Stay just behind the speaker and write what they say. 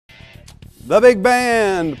The big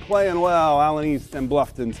band playing well, Allen East and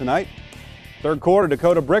Bluffton tonight. Third quarter,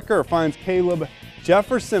 Dakota Bricker finds Caleb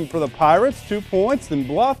Jefferson for the Pirates, 2 points, and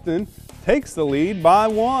Bluffton takes the lead by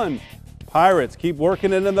 1. Pirates keep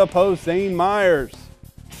working into the post. Zane Myers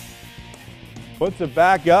puts it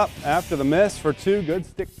back up after the miss for 2. Good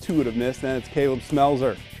stick-to-itiveness, and it's Caleb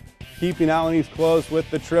Smelzer keeping Allen East close with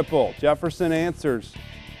the triple. Jefferson answers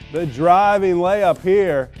the driving layup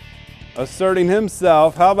here, asserting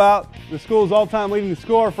himself. How about the school's all-time leading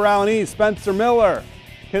scorer for Allen East, Spencer Miller,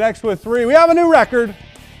 connects with 3. We have a new record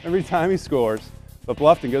every time he scores. But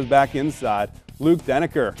Bluffton goes back inside. Luke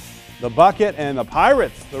Denneker, the bucket, and the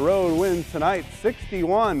Pirates, the road win tonight,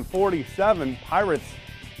 61-47. Pirates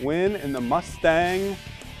win in the Mustang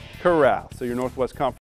Corral. So your Northwest Conference